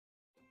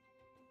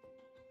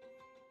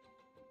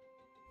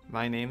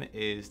My name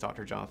is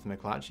Dr. Jonathan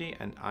McClatchy,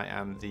 and I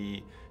am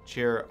the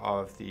chair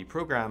of the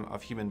program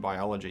of human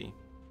biology.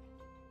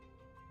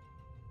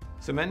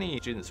 So many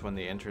students, when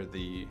they enter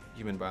the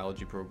human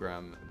biology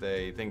program,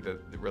 they think that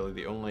really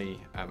the only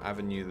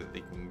avenue that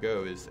they can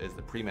go is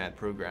the pre-med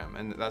program,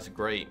 and that's a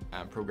great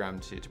program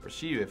to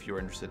pursue if you're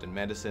interested in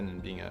medicine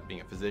and being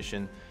a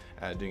physician,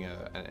 doing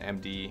an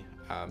MD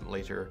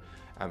later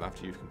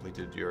after you've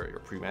completed your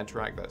pre-med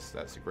track.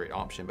 That's a great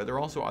option. But there are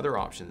also other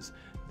options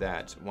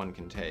that one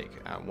can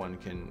take. One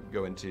can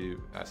go into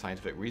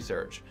scientific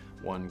research.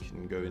 One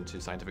can go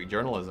into scientific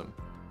journalism.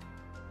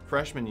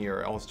 Freshman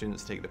year, all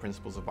students take the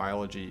Principles of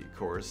Biology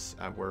course,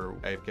 where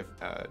I give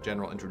a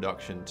general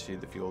introduction to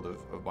the field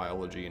of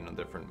biology and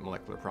different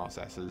molecular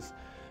processes.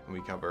 And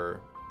we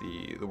cover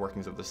the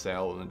workings of the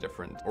cell and the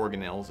different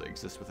organelles that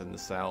exist within the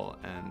cell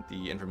and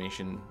the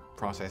information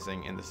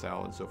processing in the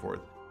cell and so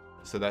forth.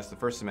 So that's the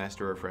first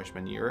semester of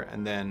freshman year.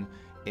 And then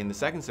in the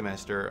second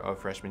semester of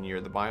freshman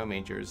year, the bio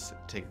majors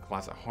take a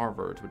class at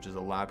Harvard, which is a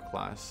lab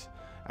class.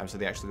 So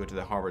they actually go to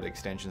the Harvard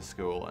Extension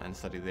School and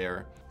study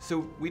there.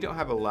 So we don't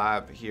have a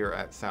lab here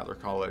at Sattler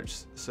College.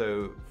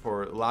 So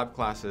for lab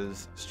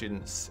classes,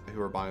 students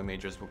who are bio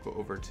majors will go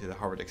over to the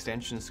Harvard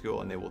Extension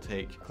School and they will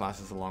take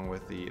classes along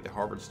with the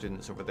Harvard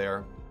students over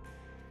there.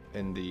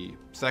 In the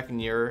second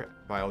year,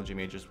 biology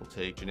majors will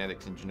take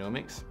genetics and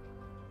genomics,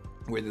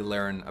 where they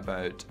learn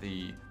about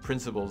the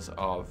principles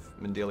of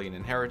Mendelian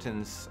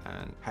inheritance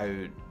and how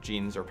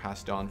genes are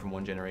passed on from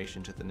one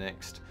generation to the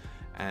next,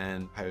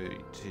 and how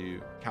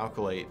to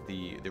calculate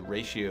the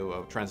ratio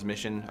of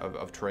transmission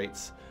of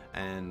traits.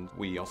 And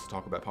we also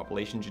talk about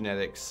population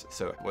genetics,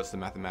 so what's the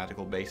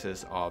mathematical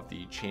basis of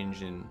the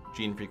change in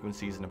gene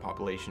frequencies in a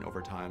population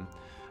over time.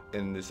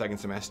 In the second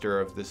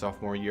semester of the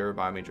sophomore year,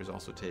 biomajors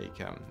also take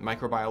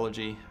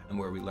microbiology, and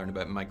where we learn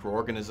about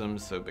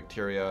microorganisms, so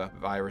bacteria,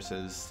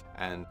 viruses,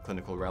 and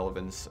clinical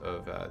relevance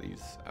of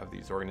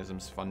these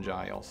organisms,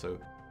 fungi also.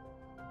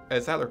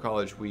 At Sattler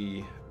College,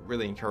 we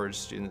really encourage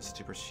students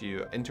to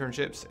pursue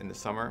internships in the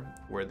summer,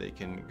 where they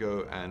can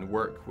go and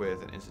work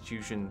with an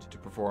institution to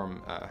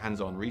perform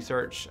hands-on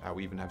research.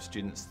 We even have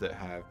students that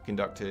have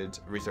conducted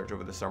research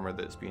over the summer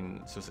that's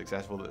been so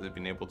successful that they've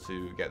been able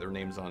to get their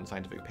names on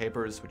scientific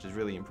papers, which is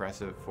really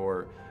impressive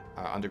for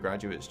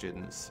undergraduate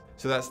students.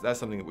 So that's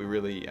something that we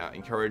really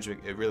encourage.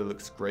 It really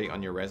looks great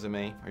on your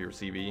resume or your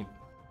CV.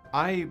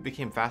 I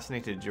became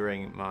fascinated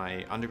during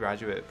my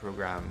undergraduate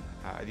program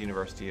at the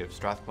University of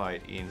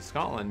Strathclyde in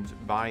Scotland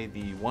by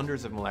the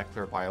wonders of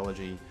molecular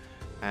biology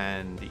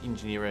and the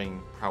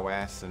engineering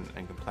prowess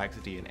and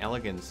complexity and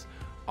elegance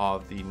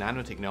of the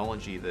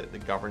nanotechnology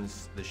that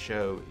governs the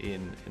show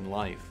in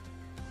life.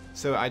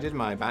 So I did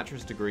my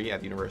bachelor's degree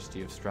at the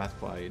University of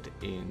Strathclyde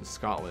in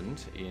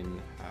Scotland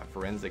in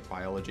forensic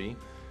biology.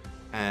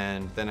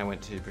 And then I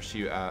went to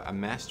pursue a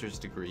master's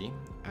degree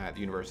at the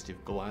University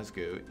of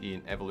Glasgow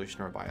in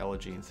evolutionary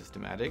biology and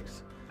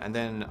systematics. And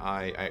then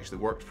I actually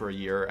worked for a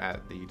year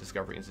at the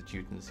Discovery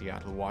Institute in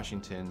Seattle,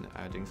 Washington,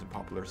 doing some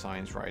popular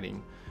science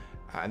writing.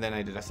 And then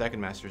I did a second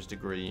master's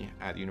degree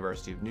at the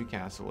University of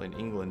Newcastle in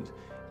England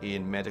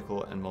in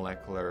medical and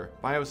molecular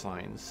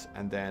bioscience.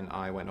 And then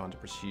I went on to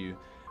pursue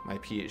my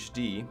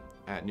PhD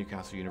at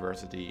Newcastle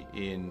University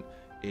in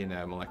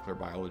molecular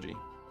biology.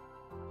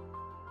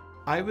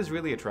 I was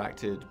really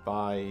attracted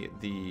by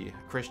the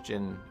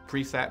Christian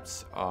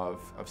precepts of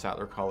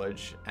Sattler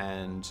College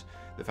and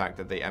the fact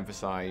that they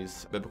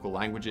emphasize biblical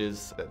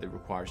languages, that they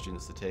require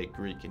students to take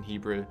Greek and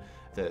Hebrew,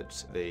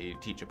 that they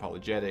teach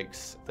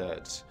apologetics,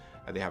 that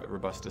they have a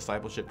robust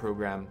discipleship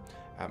program,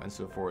 and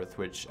so forth,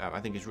 which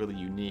I think is really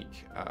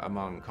unique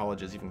among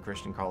colleges, even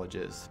Christian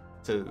colleges.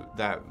 So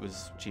that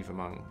was chief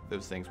among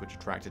those things which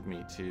attracted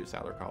me to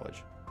Sattler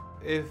College.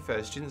 If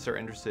students are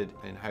interested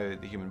in how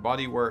the human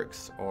body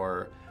works,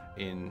 or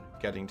in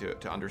getting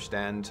to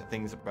understand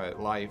things about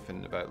life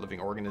and about living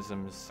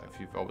organisms, if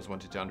you've always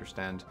wanted to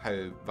understand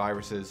how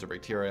viruses or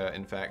bacteria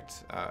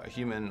infect a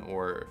human,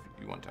 or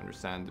if you want to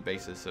understand the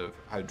basis of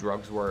how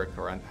drugs work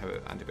or how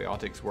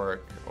antibiotics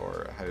work,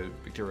 or how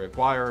bacteria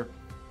acquire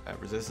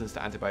resistance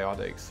to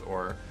antibiotics,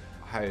 or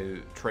how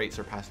traits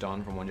are passed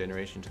on from one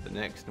generation to the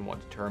next, and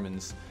what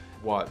determines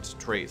what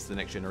traits the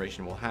next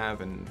generation will have,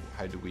 and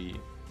how do we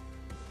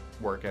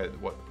work out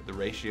what the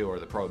ratio or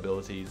the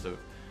probabilities of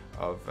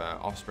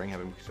offspring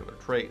having particular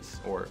traits,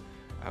 or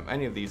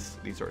any of these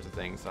sorts of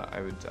things, I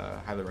would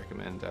highly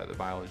recommend the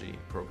biology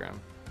program.